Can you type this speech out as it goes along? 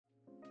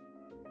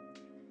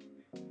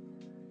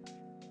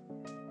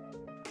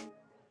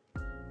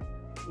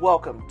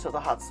Welcome to the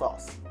Hot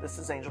Sauce. This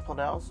is Angel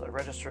Planels, a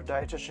registered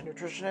dietitian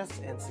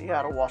nutritionist in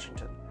Seattle,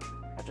 Washington.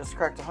 I just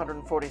cracked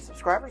 140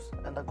 subscribers,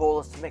 and the goal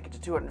is to make it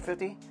to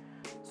 250.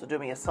 So do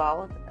me a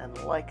solid and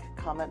like,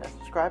 comment, and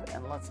subscribe,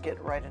 and let's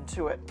get right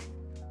into it.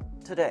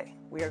 Today,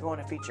 we are going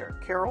to feature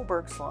Carol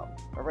Berg Sloan,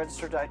 a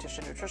registered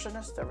dietitian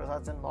nutritionist that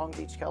resides in Long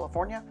Beach,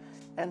 California,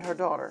 and her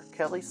daughter,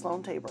 Kelly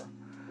Sloan Taber,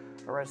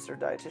 a registered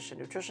dietitian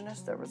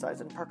nutritionist that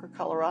resides in Parker,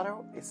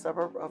 Colorado, a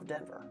suburb of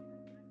Denver.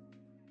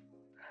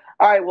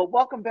 All right, well,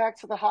 welcome back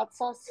to the Hot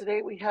Sauce.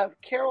 Today we have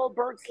Carol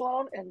Berg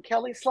Sloan and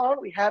Kelly Sloan.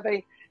 We have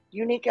a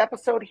unique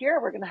episode here.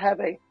 We're going to have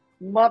a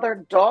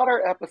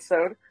mother-daughter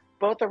episode.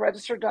 Both are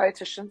registered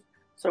dietitians.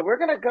 So we're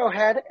going to go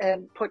ahead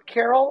and put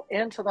Carol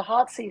into the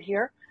hot seat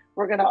here.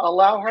 We're going to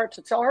allow her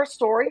to tell her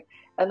story,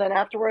 and then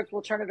afterwards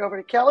we'll turn it over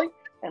to Kelly,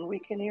 and we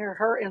can hear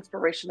her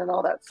inspiration and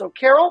all that. So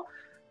Carol,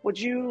 would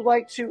you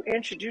like to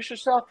introduce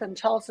yourself and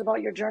tell us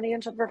about your journey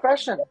into the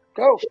profession?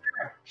 Go.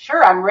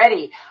 Sure, I'm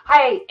ready.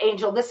 Hi,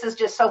 Angel. This is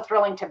just so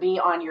thrilling to be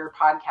on your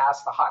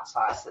podcast, The Hot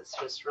Sauce. It's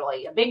just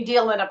really a big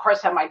deal. And of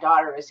course, have my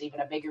daughter is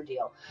even a bigger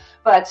deal.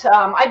 But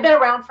I've been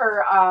around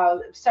for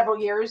several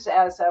years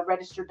as a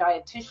registered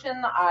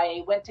dietitian.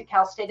 I went to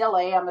Cal State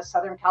LA. I'm a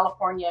Southern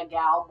California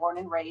gal, born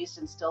and raised,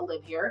 and still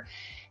live here.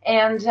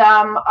 And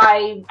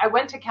I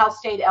went to Cal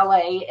State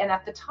LA, and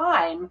at the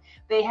time,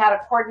 they had a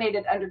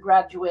coordinated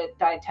undergraduate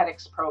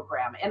dietetics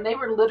program. And they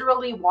were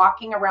literally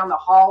walking around the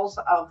halls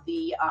of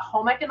the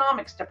home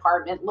economics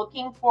department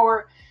looking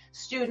for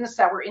students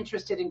that were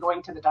interested in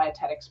going to the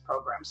dietetics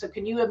program. So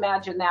can you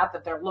imagine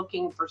that they're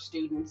looking for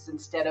students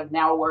instead of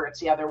now where it's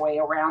the other way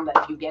around, that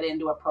if you get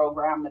into a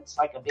program, it's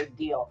like a big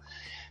deal.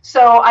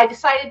 So I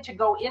decided to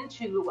go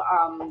into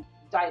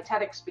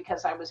dietetics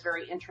because I was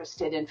very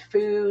interested in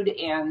food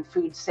and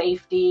food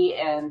safety,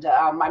 and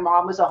my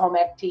mom was a home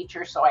ec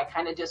teacher, so I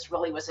kind of just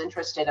really was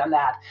interested in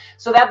that.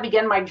 So that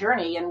began my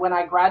journey, and when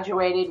I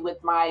graduated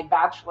with my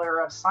Bachelor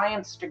of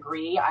Science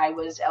degree, I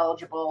was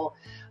eligible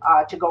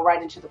to go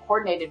right into the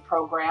coordinated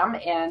program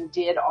and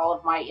did all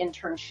of my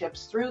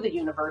internships through the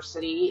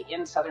university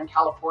in Southern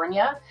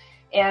California.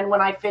 And when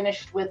I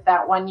finished with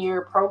that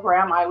one-year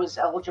program, I was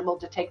eligible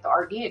to take the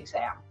RD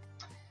exam.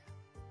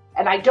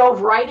 And I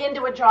dove right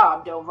into a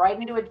job,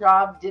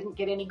 didn't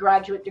get any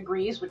graduate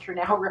degrees, which are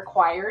now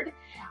required,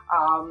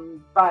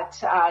 but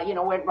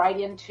went right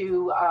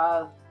into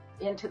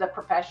the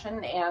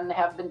profession and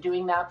have been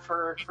doing that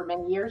for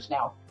many years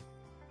now.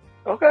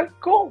 Okay,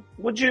 cool.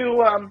 Would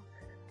you, I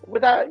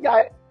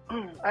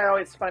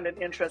always find it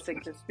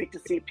interesting to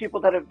see people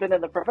that have been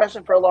in the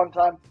profession for a long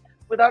time.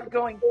 Without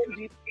going too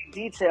deep in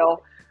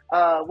detail,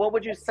 what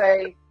would you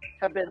say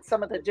have been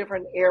some of the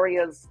different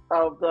areas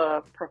of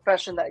the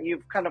profession that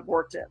you've kind of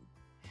worked in?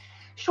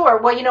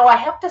 Sure. Well, I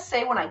have to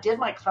say, when I did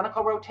my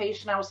clinical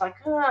rotation, I was like,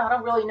 I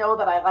don't really know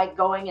that I like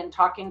going and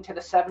talking to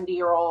the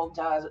 70-year-old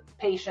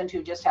patient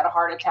who just had a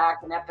heart attack.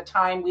 And at the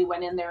time, we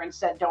went in there and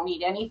said, don't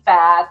eat any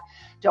fat,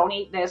 don't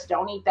eat this,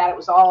 don't eat that. It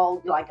was all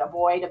like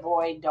avoid,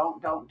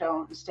 don't,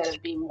 instead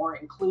of being more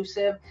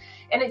inclusive.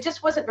 And it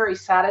just wasn't very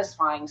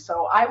satisfying.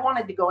 So I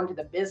wanted to go into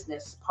the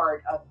business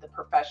part of the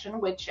profession,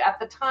 which at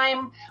the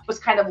time was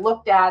kind of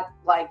looked at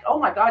like, oh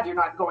my God, you're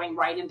not going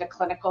right into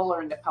clinical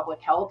or into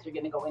public health. You're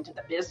going to go into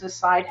the business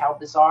side. How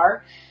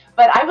bizarre.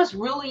 But I was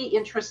really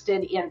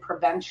interested in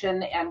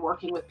prevention and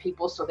working with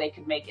people so they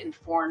could make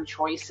informed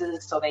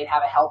choices, so they'd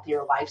have a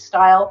healthier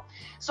lifestyle.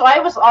 So I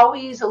was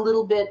always a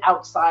little bit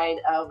outside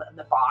of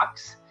the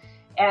box.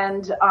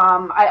 And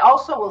I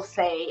also will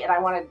say, and I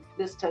wanted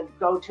this to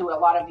go to a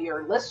lot of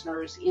your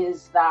listeners,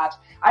 is that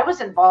I was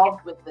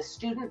involved with the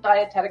Student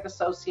Dietetic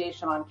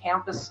Association on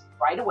campus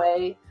right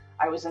away.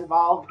 I was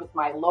involved with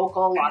my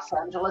local Los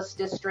Angeles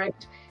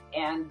district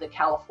and the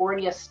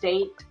California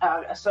State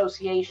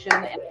Association,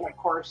 and of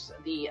course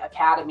the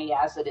Academy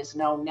as it is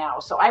known now.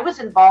 So I was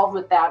involved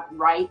with that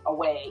right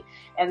away.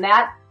 And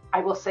that, I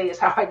will say, is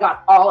how I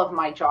got all of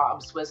my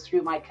jobs, was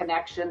through my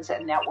connections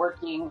and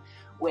networking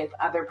with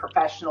other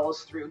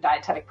professionals through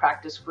dietetic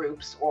practice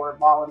groups or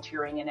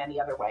volunteering in any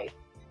other way.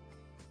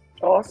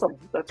 Awesome.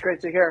 That's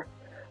great to hear.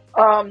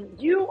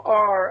 You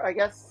are, I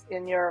guess,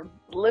 in your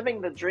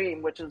living the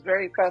dream, which is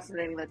very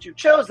fascinating that you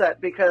chose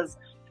that, because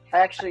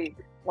actually,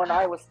 when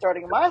I was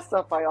starting my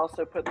stuff, I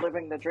also put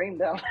living the dream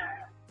down.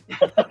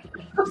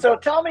 So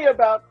tell me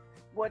about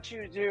what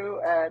you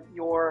do at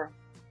your,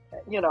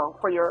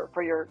 for your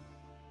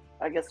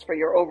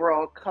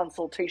overall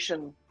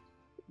consultation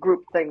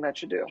group thing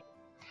that you do.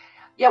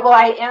 Yeah, well,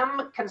 I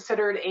am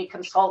considered a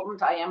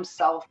consultant. I am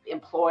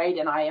self-employed,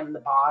 and I am the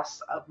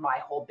boss of my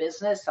whole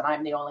business, and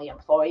I'm the only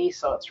employee,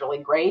 so it's really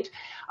great.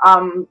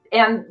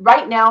 And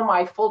right now,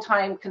 my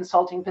full-time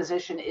consulting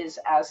position is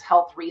as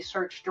health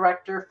research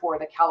director for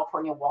the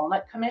California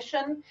Walnut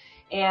Commission,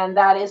 and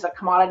that is a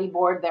commodity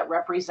board that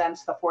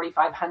represents the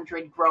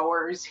 4,500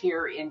 growers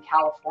here in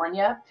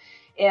California.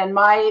 And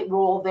my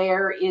role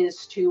there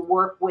is to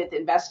work with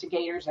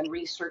investigators and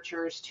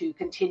researchers to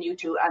continue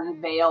to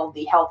unveil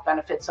the health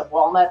benefits of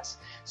walnuts.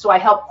 So I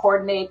help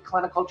coordinate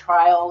clinical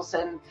trials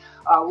and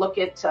look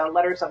at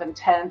letters of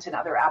intent and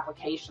other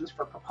applications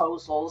for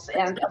proposals.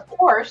 And of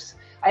course,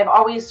 I've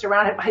always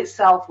surrounded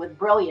myself with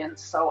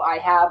brilliance. So I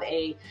have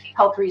a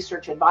health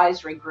research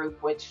advisory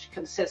group, which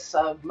consists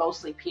of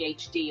mostly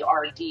PhD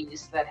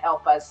RDs that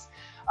help us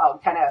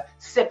kind of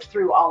sift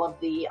through all of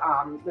the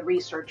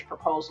research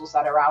proposals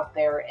that are out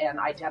there and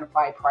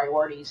identify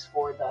priorities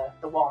for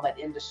the walnut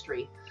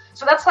industry.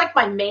 So that's like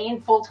my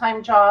main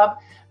full-time job,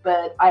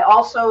 but I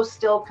also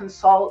still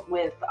consult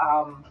with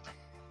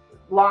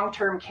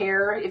long-term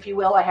care, if you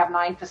will. I have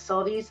 9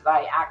 facilities that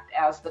I act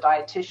as the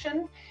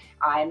dietitian.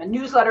 I'm a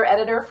newsletter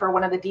editor for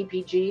one of the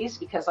DPGs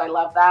because I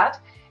love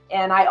that.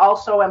 And I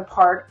also am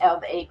part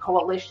of a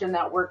coalition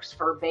that works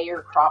for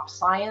Bayer Crop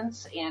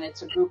Science, and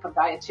it's a group of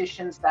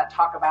dietitians that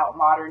talk about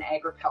modern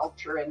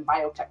agriculture and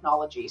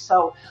biotechnology.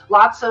 So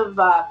lots of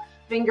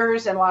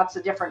fingers and lots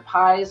of different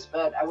pies,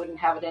 but I wouldn't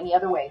have it any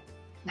other way.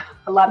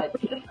 I love it.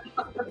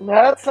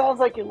 That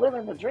sounds like you're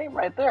living the dream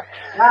right there.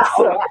 Wow.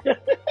 So.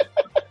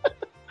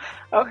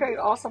 Okay,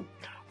 awesome.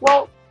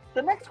 Well,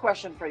 the next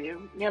question for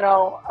you,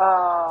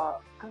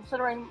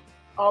 considering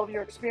all of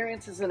your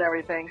experiences and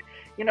everything,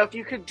 if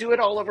you could do it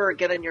all over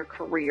again in your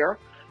career,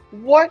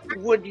 what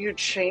would you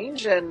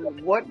change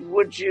and what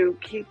would you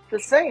keep the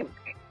same?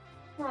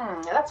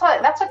 That's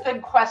a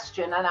good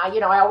question. And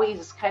I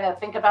always kind of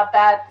think about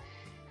that.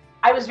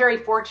 I was very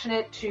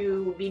fortunate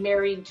to be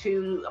married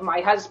to my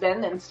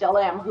husband, and still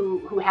am,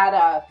 who had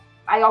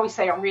I always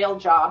say a real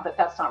job, but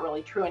that's not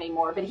really true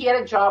anymore. But he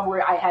had a job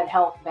where I had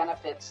health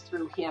benefits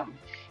through him.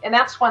 And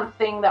that's one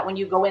thing that when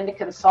you go into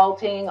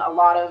consulting, a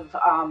lot of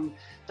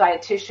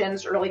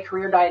dietitians, early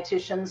career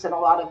dietitians, and a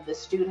lot of the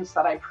students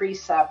that I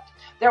precept,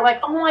 they're like,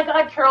 oh my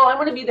God, Carol, I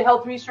want to be the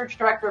health research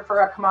director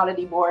for a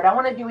commodity board. I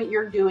want to do what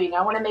you're doing.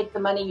 I want to make the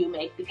money you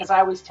make, because I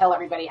always tell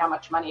everybody how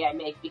much money I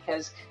make,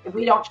 because if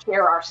we don't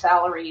share our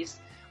salaries,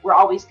 we're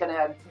always going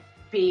to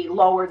be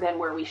lower than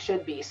where we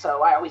should be.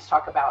 So I always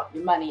talk about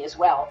money as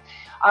well.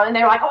 And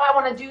they're like, oh, I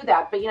want to do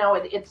that. But,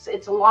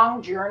 it's a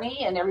long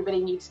journey, and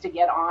everybody needs to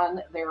get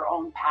on their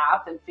own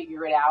path and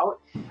figure it out.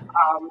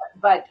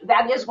 But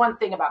that is one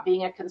thing about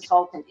being a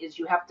consultant, is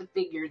you have to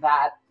figure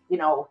that,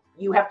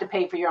 you have to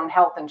pay for your own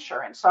health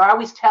insurance. So I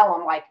always tell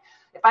them, like,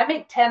 if I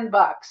make $10,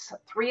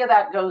 3 of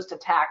that goes to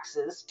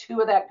taxes, 2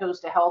 of that goes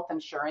to health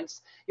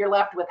insurance, you're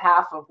left with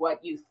half of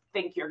what you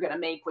think you're going to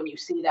make when you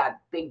see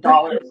that big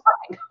dollar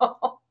sign.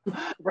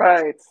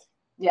 Right.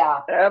 Yeah.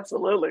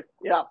 Absolutely.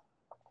 Yeah.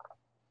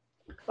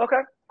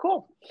 Okay,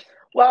 cool.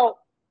 Well,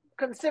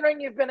 considering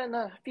you've been in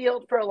the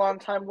field for a long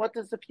time, what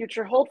does the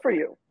future hold for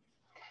you?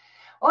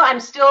 Well,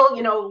 I'm still,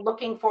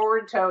 looking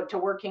forward to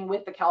working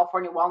with the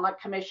California Walnut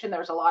Commission.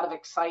 There's a lot of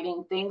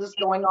exciting things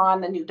going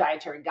on. The new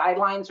dietary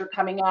guidelines are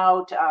coming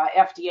out.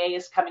 FDA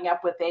is coming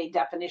up with a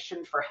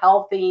definition for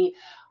healthy.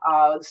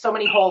 So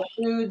many Whole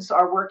Foods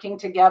are working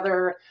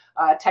together.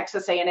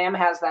 Texas A&M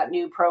has that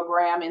new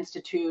program,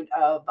 Institute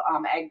of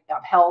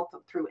Health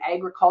through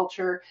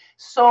Agriculture.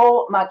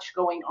 So much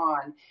going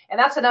on. And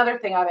that's another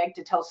thing I like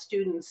to tell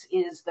students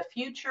is the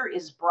future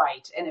is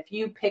bright. And if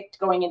you picked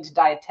going into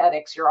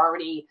dietetics, you're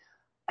already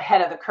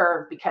ahead of the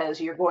curve, because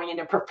you're going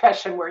into a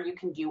profession where you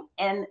can do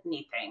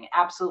anything,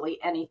 absolutely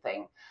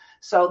anything.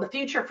 So the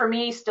future for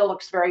me still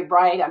looks very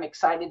bright. I'm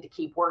excited to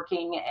keep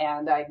working,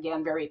 and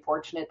again, very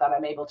fortunate that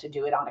I'm able to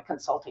do it on a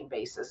consulting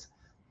basis.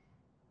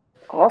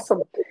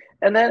 Awesome.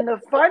 And then the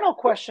final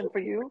question for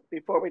you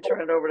before we turn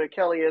it over to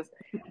Kelly is,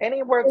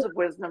 any words of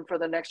wisdom for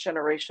the next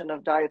generation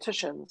of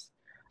dietitians?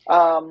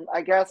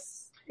 I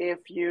guess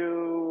if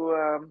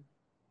you,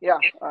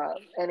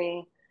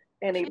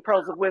 any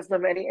pearls of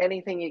wisdom,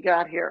 anything you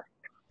got here?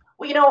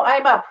 Well,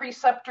 I'm a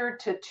preceptor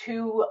to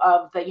 2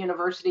 of the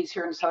universities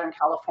here in Southern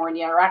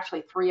California, or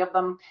actually 3 of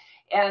them.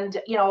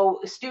 And,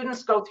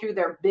 students go through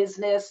their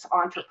business,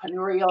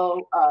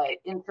 entrepreneurial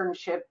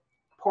internship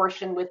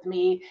portion with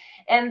me,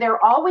 and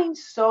they're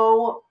always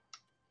so,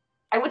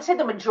 I would say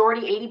the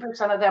majority,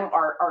 80% of them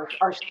are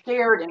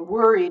scared and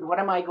worried. What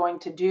am I going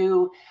to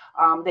do?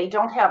 They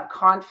don't have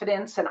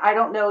confidence. And I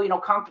don't know,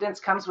 confidence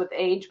comes with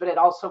age, but it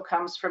also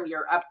comes from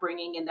your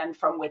upbringing and then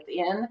from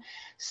within.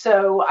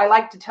 So I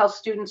like to tell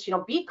students,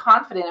 be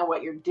confident in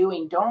what you're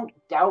doing. Don't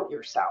doubt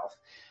yourself.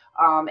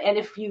 And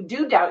if you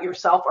do doubt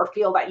yourself or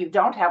feel that you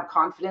don't have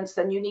confidence,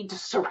 then you need to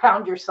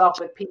surround yourself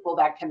with people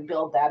that can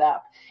build that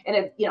up.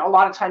 And a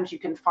lot of times you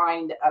can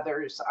find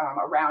others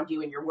around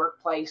you in your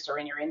workplace or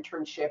in your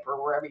internship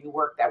or wherever you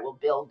work that will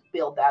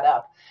build that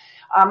up.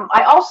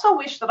 I also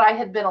wish that I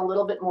had been a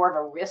little bit more of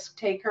a risk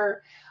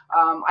taker.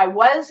 I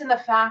was, in the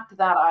fact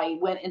that I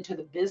went into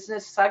the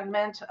business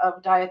segment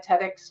of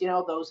dietetics,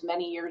 those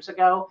many years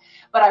ago,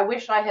 but I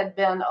wish I had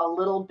been a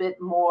little bit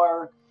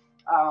more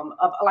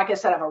like I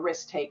said, of a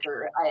risk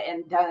taker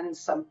and done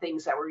some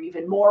things that were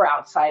even more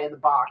outside of the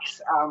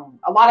box.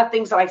 A lot of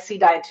things that I see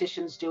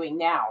dietitians doing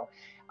now.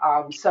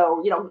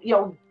 So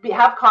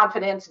have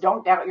confidence,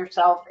 don't doubt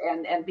yourself,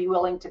 and be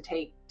willing to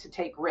take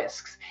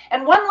risks.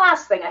 And one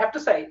last thing I have to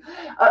say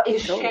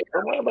is share.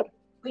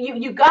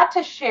 You got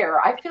to share.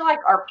 I feel like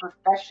our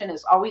profession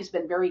has always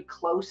been very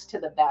close to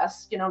the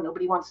best.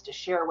 Nobody wants to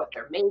share what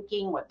they're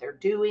making, what they're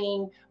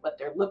doing, what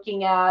they're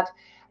looking at.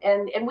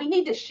 And we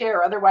need to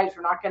share. Otherwise,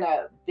 we're not going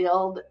to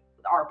build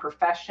our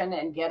profession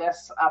and get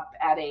us up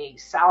at a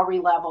salary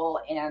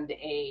level and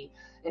a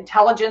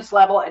intelligence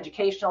level,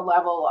 educational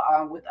level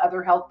with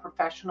other health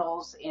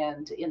professionals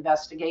and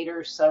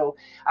investigators. So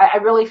I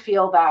really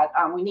feel that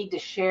we need to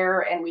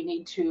share and we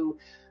need to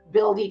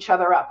build each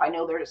other up. I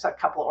know there's a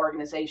couple of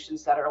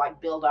organizations that are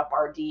like Build Up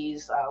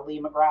RDs. Lee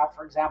McGrath,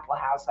 for example,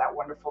 has that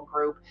wonderful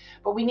group.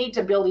 But we need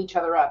to build each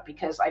other up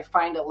because I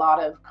find a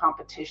lot of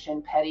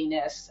competition,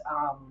 pettiness,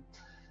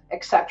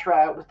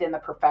 etc. within the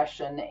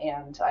profession,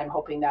 and I'm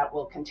hoping that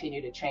will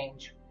continue to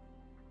change.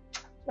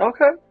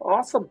 Okay,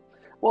 awesome.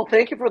 Well,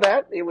 thank you for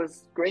that. It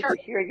was great to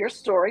hear your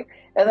story.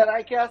 And then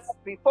I guess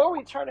before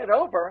we turn it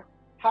over,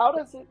 how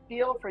does it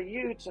feel for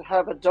you to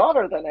have a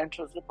daughter that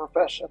enters the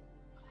profession?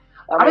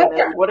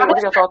 What are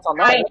your thoughts on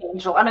that?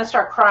 Angel, I'm going to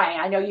start crying.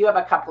 I know you have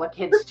a couple of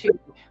kids too,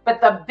 but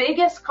the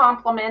biggest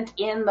compliment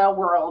in the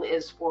world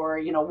is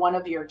for, one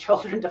of your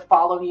children to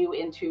follow you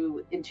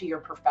into your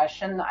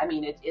profession. I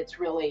mean, it's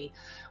really,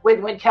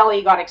 when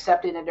Kelly got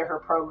accepted into her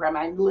program,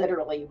 I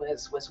literally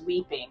was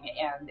weeping,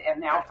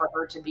 and now for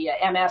her to be a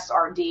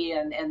MSRD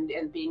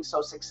and being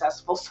so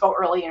successful so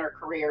early in her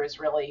career is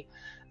really,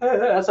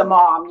 as a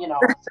mom, it's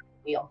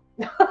a deal.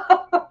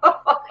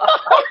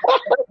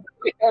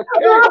 Okay.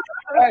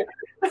 All right.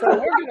 So we're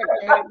going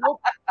to put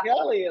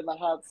Kelly in the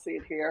hot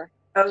seat here.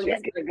 Oh, She's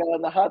going to go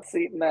in the hot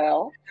seat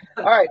now.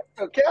 All right.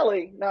 So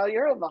Kelly, now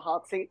you're in the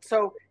hot seat.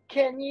 So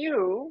can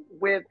you,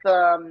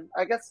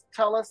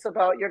 tell us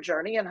about your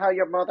journey and how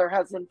your mother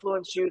has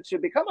influenced you to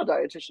become a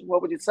dietitian?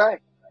 What would you say?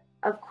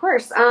 Of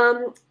course.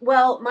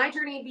 Well, my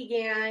journey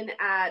began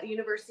at the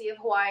University of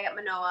Hawaii at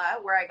Manoa,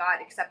 where I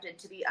got accepted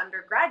to the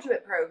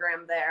undergraduate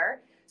program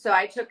there. So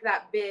I took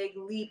that big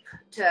leap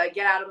to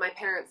get out of my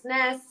parents'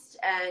 nest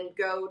and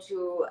go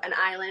to an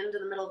island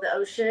in the middle of the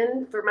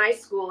ocean for my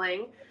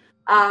schooling.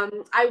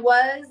 I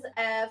was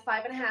a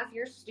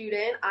 5.5-year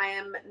student. I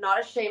am not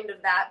ashamed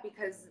of that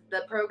because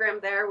the program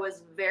there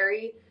was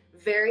very,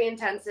 very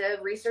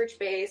intensive,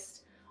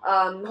 research-based.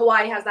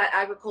 Hawaii has that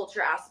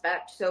agriculture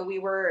aspect, so we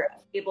were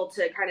able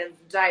to kind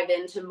of dive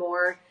into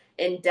more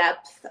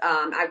in-depth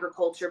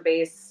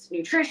agriculture-based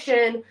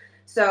nutrition.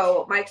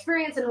 So my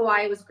experience in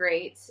Hawaii was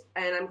great,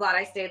 and I'm glad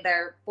I stayed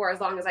there for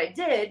as long as I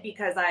did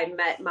because I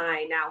met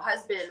my now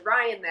husband,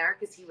 Ryan, there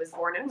because he was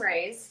born and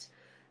raised.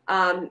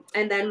 And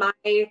then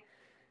my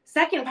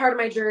second part of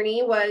my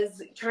journey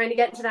was trying to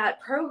get into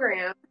that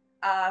program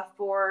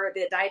for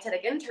the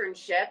dietetic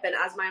internship. And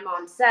as my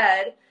mom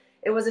said,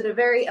 it was a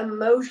very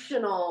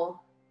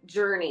emotional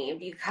journey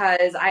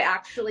because I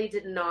actually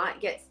did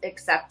not get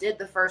accepted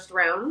the first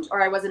round,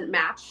 or I wasn't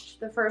matched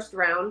the first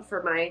round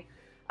for my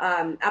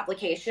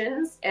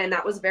applications. And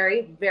that was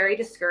very, very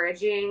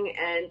discouraging.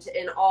 And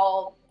in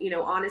all,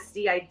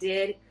 honesty, I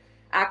did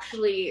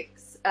actually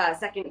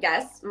second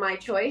guess my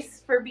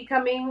choice for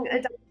becoming a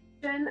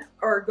dietitian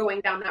or going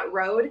down that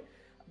road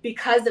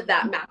because of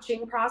that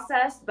matching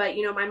process. But,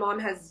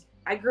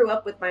 I grew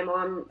up with my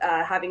mom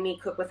having me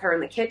cook with her in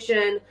the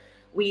kitchen.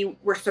 We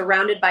were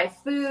surrounded by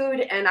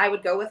food, and I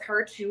would go with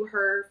her to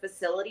her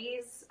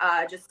facilities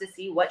just to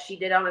see what she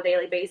did on a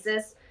daily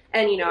basis.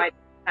 And, I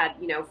had,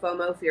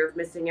 FOMO, fear of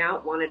missing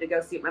out, wanted to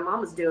go see what my mom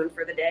was doing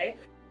for the day.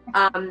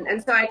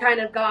 And so I kind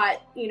of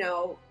got,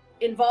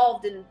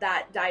 involved in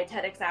that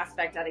dietetics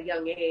aspect at a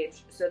young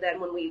age. So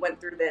then when we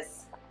went through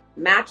this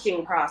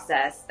matching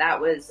process, that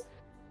was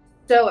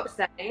so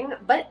upsetting.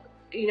 But,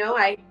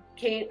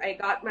 I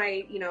got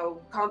my,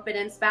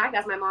 confidence back.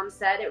 As my mom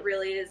said, it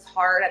really is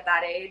hard at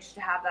that age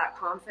to have that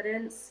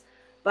confidence.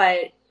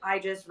 But I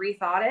just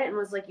rethought it and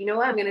was like,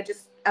 what, I'm going to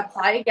just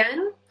apply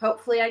again.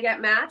 Hopefully I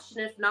get matched.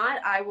 And if not,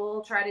 I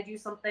will try to do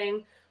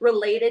something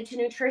related to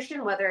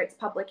nutrition, whether it's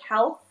public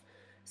health,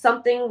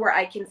 something where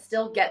I can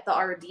still get the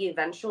RD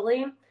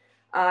eventually.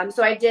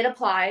 So I did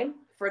apply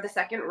for the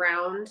second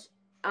round.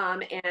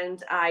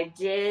 And I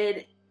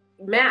did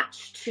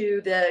match to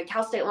the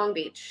Cal State Long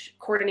Beach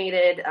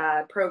coordinated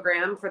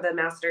program for the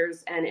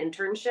master's and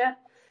internship.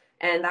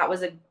 And that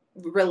was a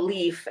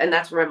relief. And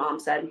that's what my mom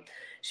said.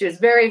 She was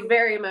very,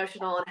 very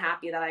emotional and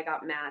happy that I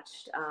got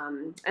matched.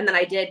 And then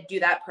I did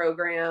do that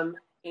program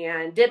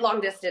and did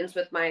long distance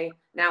with my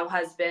now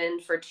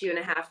husband for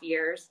 2.5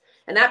 years.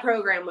 And that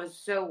program was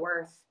so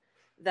worth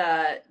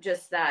that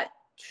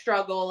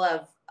struggle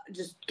of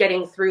just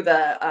getting through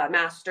the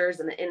master's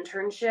and the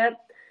internship.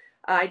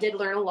 I did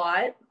learn a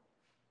lot.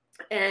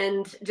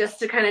 And just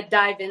to kind of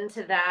dive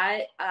into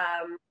that,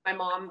 my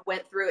mom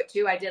went through it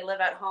too. I did live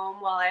at home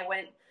while I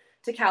went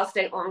to Cal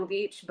State Long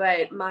Beach,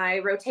 but my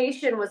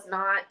rotation was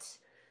not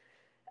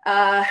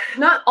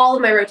all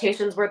of my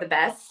rotations were the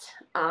best.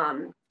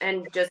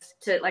 And just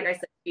to, like I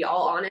said, be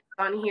all honest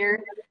on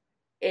here,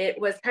 it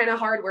was kind of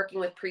hard working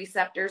with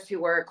preceptors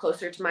who were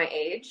closer to my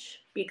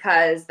age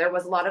because there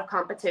was a lot of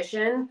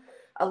competition,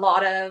 a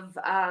lot of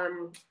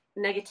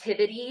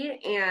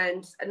negativity,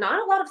 and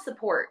not a lot of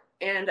support.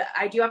 And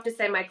I do have to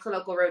say my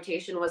clinical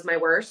rotation was my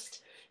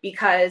worst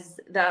because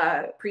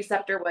the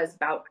preceptor was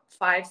about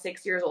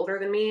 5-6 years older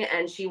than me,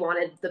 and she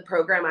wanted the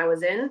program I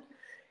was in,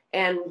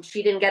 and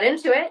she didn't get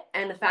into it.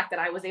 And the fact that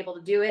I was able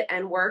to do it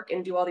and work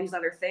and do all these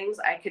other things,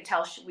 I could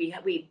tell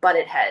we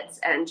butted heads,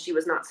 and she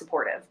was not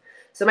supportive.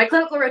 So my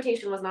clinical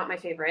rotation was not my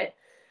favorite,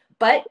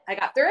 but I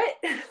got through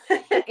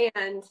it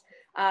and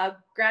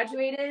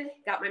graduated,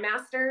 got my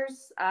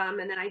master's, and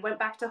then I went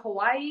back to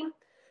Hawaii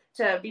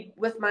to be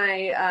with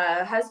my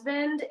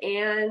husband,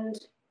 and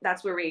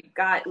that's where we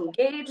got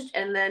engaged.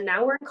 And then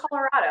now we're in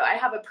Colorado. I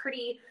have a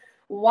pretty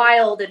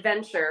wild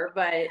adventure,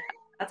 but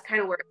that's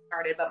kind of where it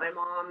started. But my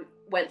mom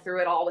went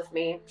through it all with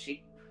me.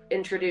 She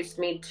introduced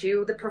me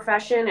to the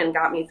profession and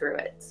got me through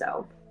it.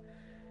 So,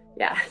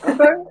 yeah.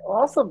 Okay,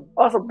 awesome.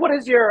 What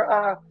is your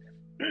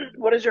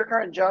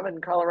current job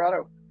in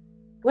Colorado?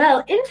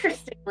 Well,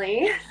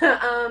 interestingly,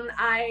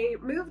 I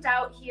moved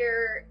out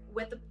here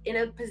in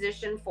a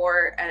position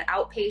for an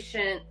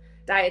outpatient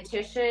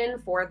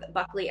dietitian for the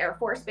Buckley Air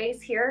Force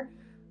Base here.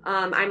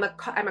 I'm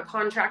a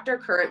contractor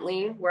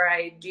currently where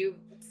I do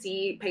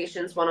see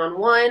patients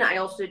one-on-one. I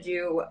also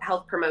do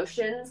health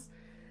promotions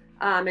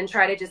and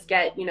try to just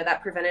get,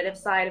 that preventative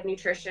side of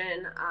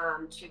nutrition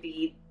to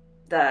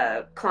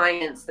the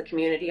clients, the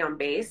community on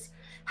base.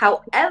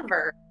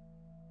 However,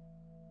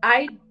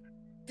 I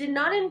did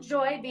not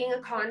enjoy being a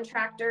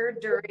contractor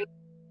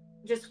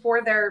just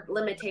for their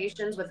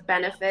limitations with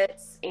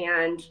benefits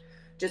and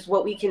just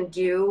what we can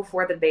do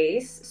for the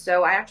base.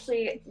 So I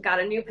actually got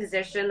a new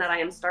position that I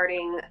am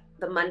starting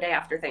the Monday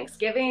after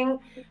Thanksgiving.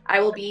 I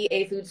will be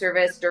a food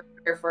service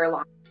director for a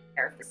long-term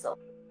care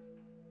facility.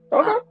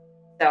 Okay.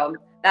 So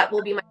that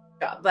will be my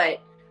job.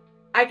 But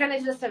I kind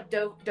of just have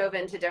dove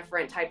into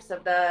different types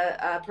of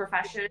the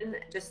profession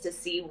just to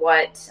see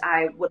what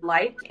I would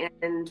like.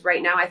 And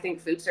right now I think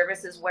food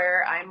service is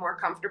where I'm more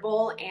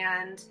comfortable,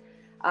 and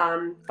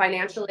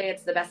financially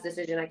it's the best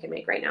decision I can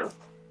make right now.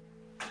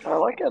 I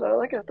like it.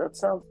 That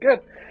sounds good.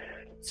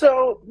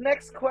 So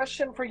next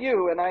question for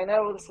you, and I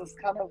know this is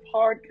kind of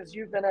hard because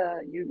you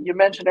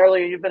mentioned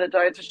earlier you've been a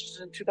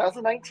dietitian in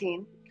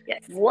 2019.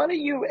 Yes. What do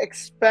you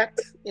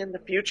expect in the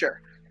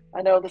future?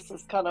 I know this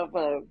is kind of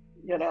I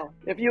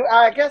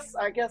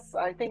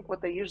think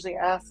what they usually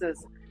ask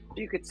is if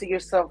you could see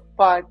yourself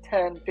 5,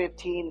 10,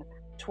 15,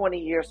 20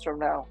 years from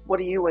now. What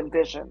do you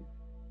envision?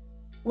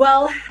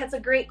 Well, that's a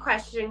great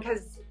question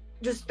because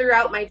just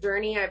throughout my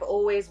journey, I've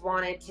always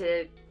wanted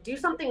to do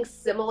something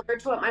similar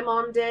to what my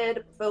mom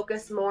did,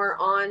 focus more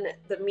on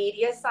the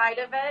media side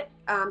of it.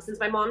 Since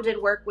my mom did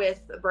work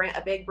with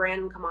a big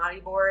brand and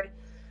commodity board,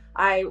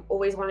 I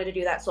always wanted to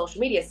do that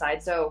social media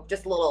side. So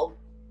just a little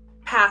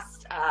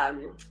past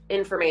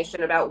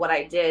information about what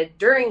I did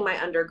during my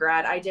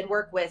undergrad. I did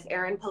work with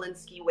Erin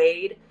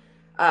Polinsky-Wade,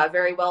 a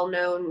very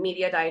well-known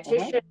media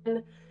dietitian. Mm-hmm.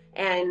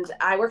 And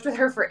I worked with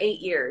her for 8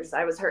 years.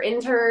 I was her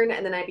intern,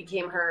 and then I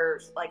became her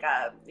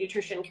a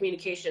nutrition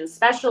communication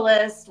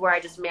specialist where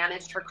I just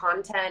managed her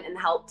content and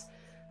helped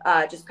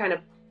just kind of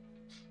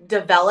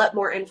develop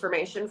more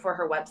information for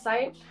her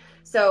website.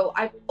 So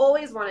I've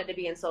always wanted to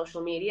be in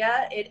social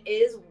media. It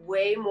is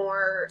way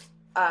more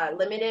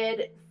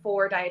limited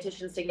for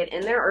dietitians to get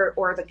in there,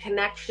 or the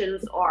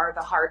connections are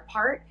the hard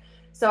part.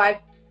 So I've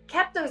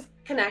kept those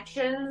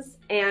connections,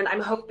 and I'm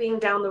hoping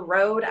down the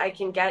road I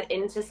can get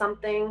into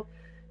something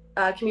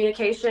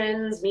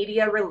communications,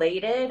 media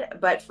related.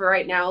 But for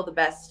right now, the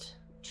best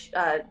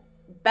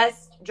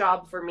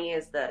job for me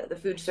is the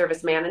food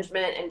service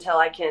management until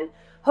I can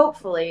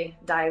hopefully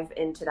dive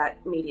into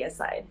that media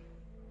side.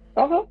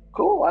 Okay,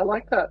 cool. I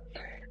like that.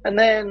 And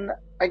then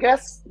I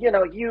guess,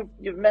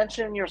 you've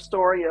mentioned your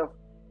story of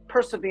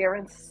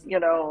perseverance,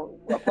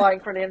 applying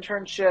for an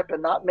internship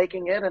and not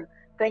making it. And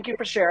thank you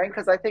for sharing,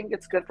 because I think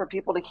it's good for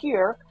people to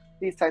hear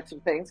these types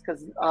of things,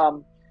 because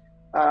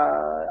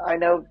I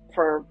know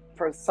for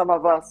some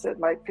of us it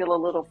might feel a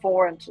little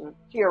foreign to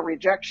hear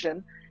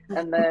rejection.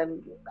 And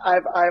then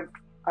I've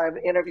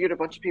interviewed a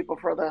bunch of people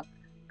for the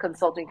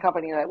consulting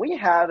company that we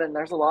have, and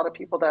there's a lot of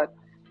people that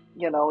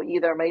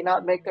either may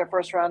not make their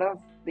first round of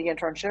the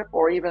internship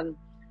or even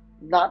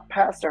not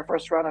pass their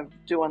first round of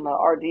doing the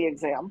RD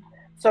exam.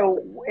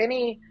 So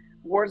any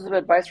words of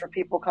advice for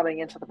people coming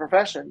into the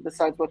profession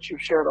besides what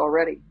you've shared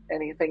already?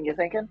 Anything you're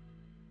thinking?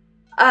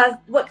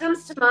 What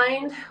comes to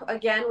mind,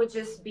 again, would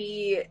just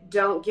be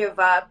don't give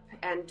up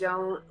and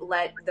don't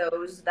let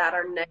those that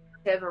are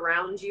negative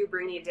around you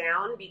bring you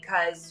down,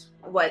 because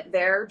what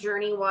their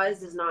journey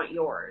was is not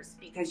yours,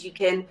 because you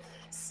can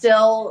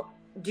still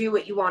do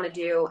what you want to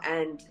do.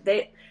 And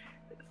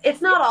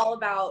it's not all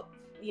about,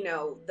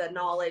 the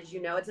knowledge,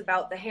 it's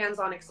about the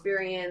hands-on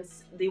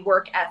experience, the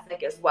work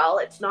ethic as well.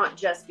 It's not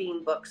just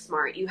being book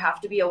smart. You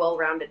have to be a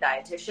well-rounded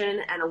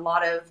dietitian. And a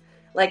lot of,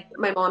 like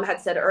my mom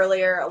had said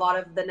earlier, a lot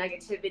of the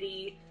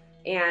negativity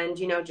and,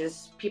 you know,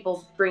 just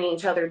people bringing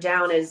each other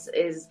down is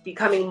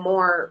becoming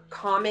more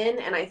common.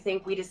 And I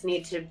think we just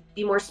need to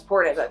be more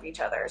supportive of each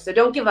other. So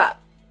don't give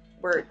up.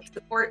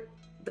 Support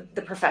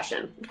the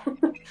profession.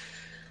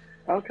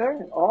 Okay,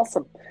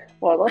 awesome.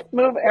 Well,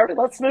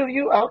 let's move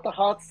you out the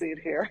hot seat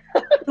here.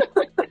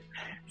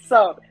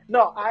 So,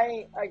 no,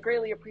 I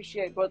greatly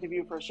appreciate both of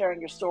you for sharing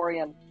your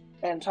story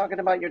and talking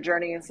about your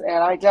journeys.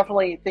 And I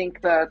definitely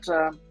think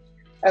that,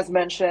 as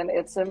mentioned,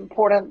 it's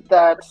important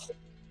that,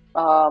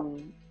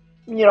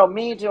 you know,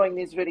 me doing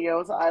these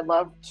videos, I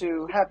love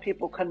to have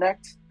people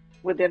connect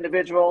with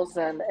individuals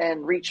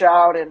and reach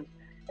out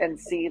and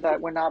see that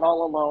we're not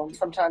all alone.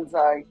 Sometimes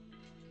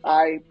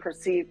I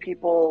perceive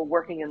people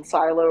working in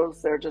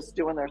silos. They're just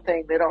doing their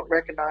thing. They don't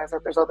recognize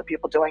that there's other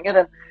people doing it.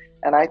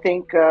 And I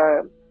think,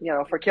 you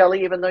know, for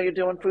Kelly, even though you're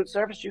doing food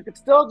service, you could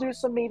still do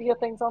some media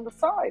things on the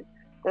side.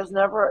 There's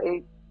never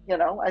you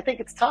know, I think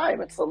it's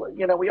time.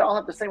 You know, we all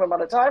have the same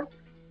amount of time.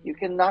 You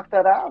can knock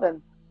that out.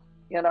 And,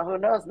 you know, who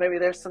knows? Maybe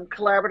there's some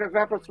collaborative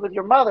efforts with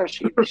your mother.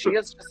 She is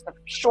just a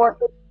short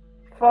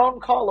phone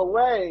call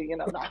away, you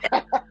know.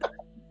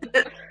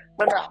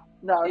 But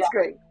no, it's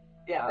great.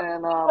 Yeah.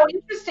 And, well,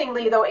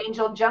 interestingly, though,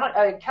 Angel,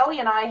 Kelly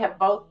and I have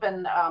both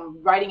been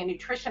writing a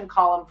nutrition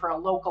column for a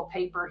local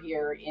paper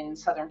here in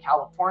Southern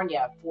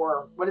California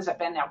for, what has it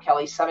been now,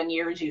 Kelly? 7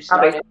 years you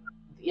started?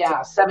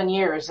 Yeah, 7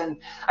 years. And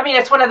I mean,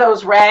 it's one of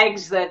those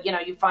rags that, you know,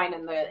 you find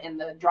in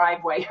the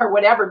driveway or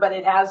whatever, but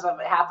it has a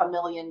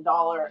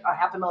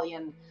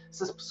 $500,000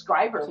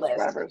 subscriber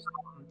list.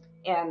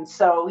 And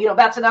so, you know,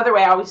 that's another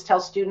way I always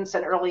tell students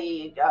and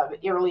early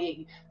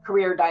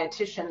career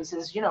dietitians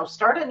is, you know,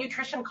 start a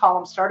nutrition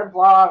column, start a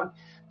blog,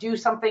 do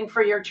something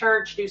for your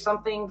church, do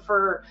something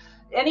for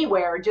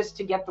anywhere, just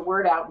to get the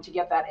word out and to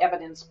get that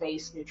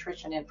evidence-based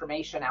nutrition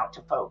information out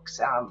to folks.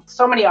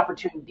 So many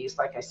opportunities,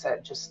 like I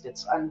said, just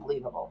it's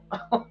unbelievable.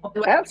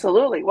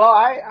 Absolutely. Well,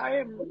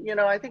 I you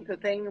know, I think the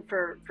thing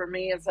for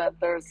me is that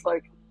there's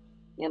like,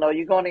 you know,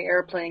 you go on the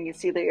airplane, you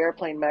see the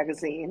airplane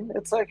magazine.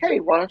 It's like, hey,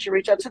 why don't you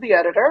reach out to the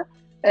editor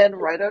and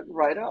write an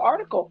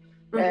article?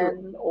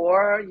 And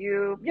or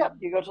you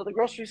go to the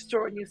grocery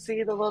store and you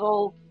see the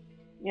little,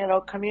 you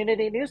know,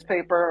 community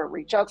newspaper.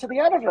 Reach out to the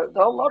editor;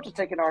 they'll love to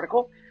take an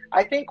article.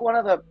 I think one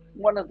of the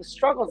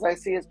struggles I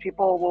see is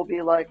people will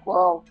be like,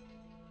 well,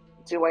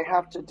 do I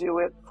have to do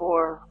it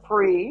for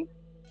free?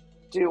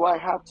 Do I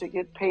have to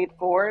get paid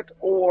for it,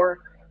 or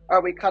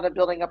are we kind of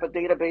building up a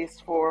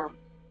database for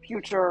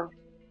future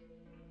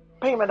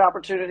payment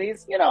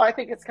opportunities? You know, I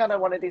think it's kind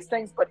of one of these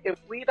things. But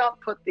if we don't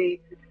put the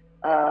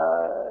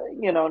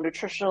you know,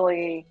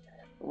 nutritionally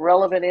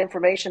relevant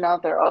information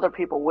out there, other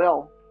people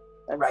will.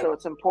 And so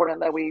it's important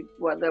that we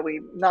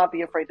not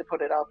be afraid to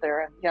put it out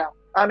there. And yeah,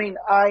 I mean,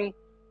 I'm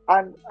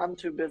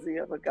too busy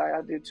of a guy.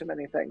 I do too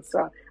many things.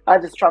 So I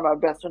just try my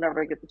best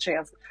whenever I get the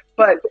chance.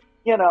 But,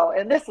 you know,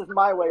 and this is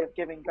my way of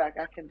giving back.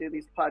 I can do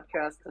these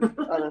podcasts and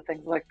other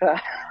things like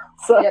that.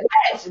 So yeah,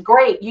 it's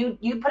great. You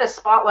put a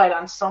spotlight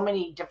on so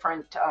many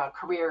different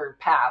career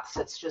paths.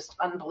 It's just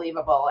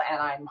unbelievable.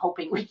 And I'm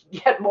hoping we can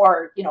get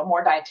more, you know,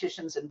 more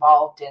dietitians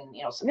involved in,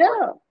 you know,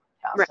 support.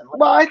 Right.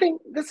 Well, I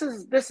think this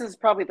is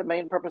probably the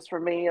main purpose for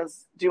me,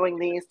 is doing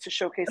these to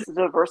showcase the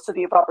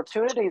diversity of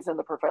opportunities in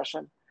the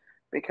profession,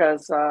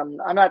 because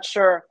I'm not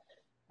sure,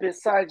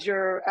 besides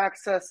your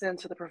access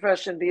into the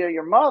profession via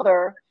your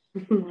mother,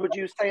 would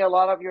you say a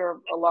lot of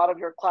your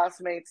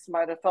classmates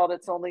might have felt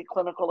it's only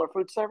clinical or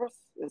food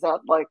service? Is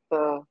that like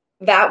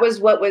that was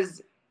what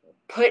was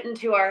put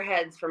into our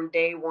heads from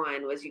day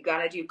one, was you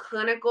got to do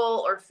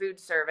clinical or food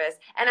service.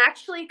 And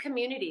actually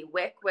community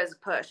WIC was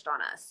pushed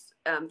on us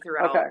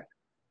throughout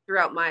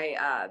my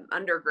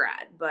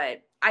undergrad.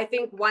 But I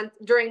think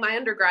during my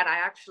undergrad, I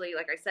actually,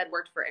 like I said,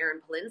 worked for Aaron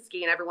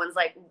Polinsky, and everyone's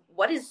like,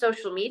 what is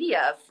social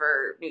media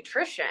for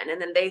nutrition?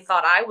 And then they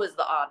thought I was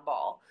the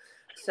oddball.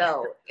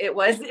 So it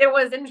was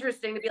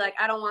interesting to be like,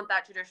 I don't want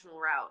that traditional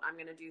route. I'm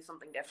going to do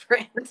something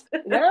different.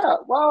 Yeah.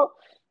 Well,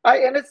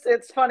 and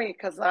it's funny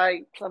because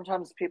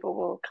sometimes people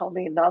will call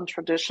me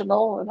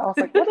non-traditional, and I was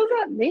like, what does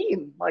that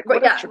mean? Like,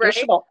 what is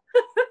traditional?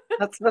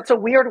 Right? That's a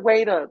weird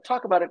way to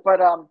talk about it, but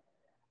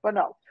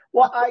no.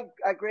 Well, I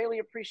greatly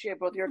appreciate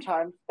both your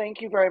time.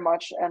 Thank you very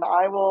much, and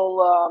I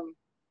will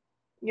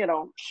you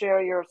know,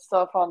 share your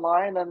stuff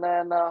online, and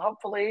then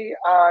hopefully,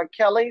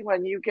 Kelly,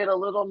 when you get a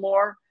little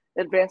more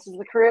advances in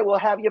the career, we'll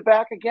have you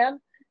back again,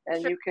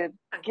 and you could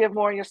give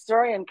more of your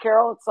story. And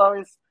Carol, it's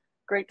always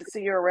great to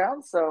see you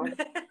around. So,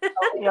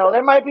 you know,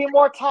 there might be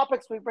more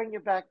topics we bring you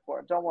back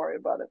for. Don't worry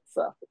about it.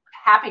 So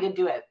happy to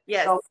do it.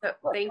 Yes. So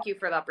thank you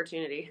for the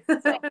opportunity.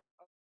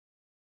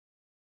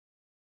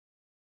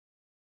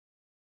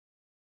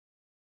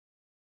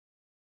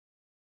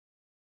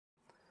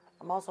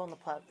 I'm also on the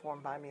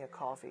platform Buy Me a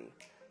Coffee.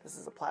 This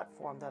is a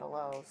platform that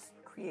allows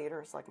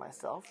creators like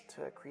myself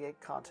to create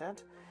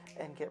content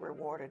and get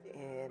rewarded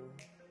in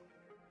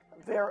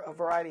a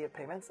variety of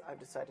payments. I've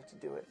decided to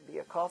do it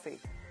via coffee.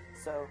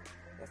 So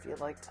if you'd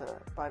like to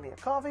buy me a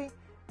coffee,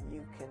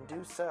 you can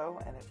do so.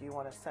 And if you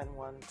want to send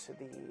one to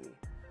the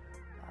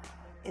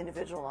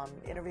individual I'm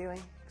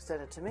interviewing,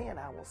 send it to me and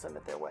I will send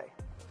it their way.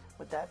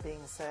 With that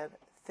being said,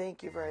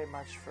 thank you very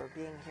much for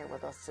being here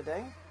with us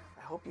today.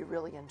 I hope you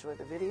really enjoyed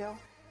the video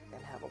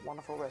and have a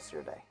wonderful rest of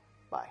your day.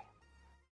 Bye.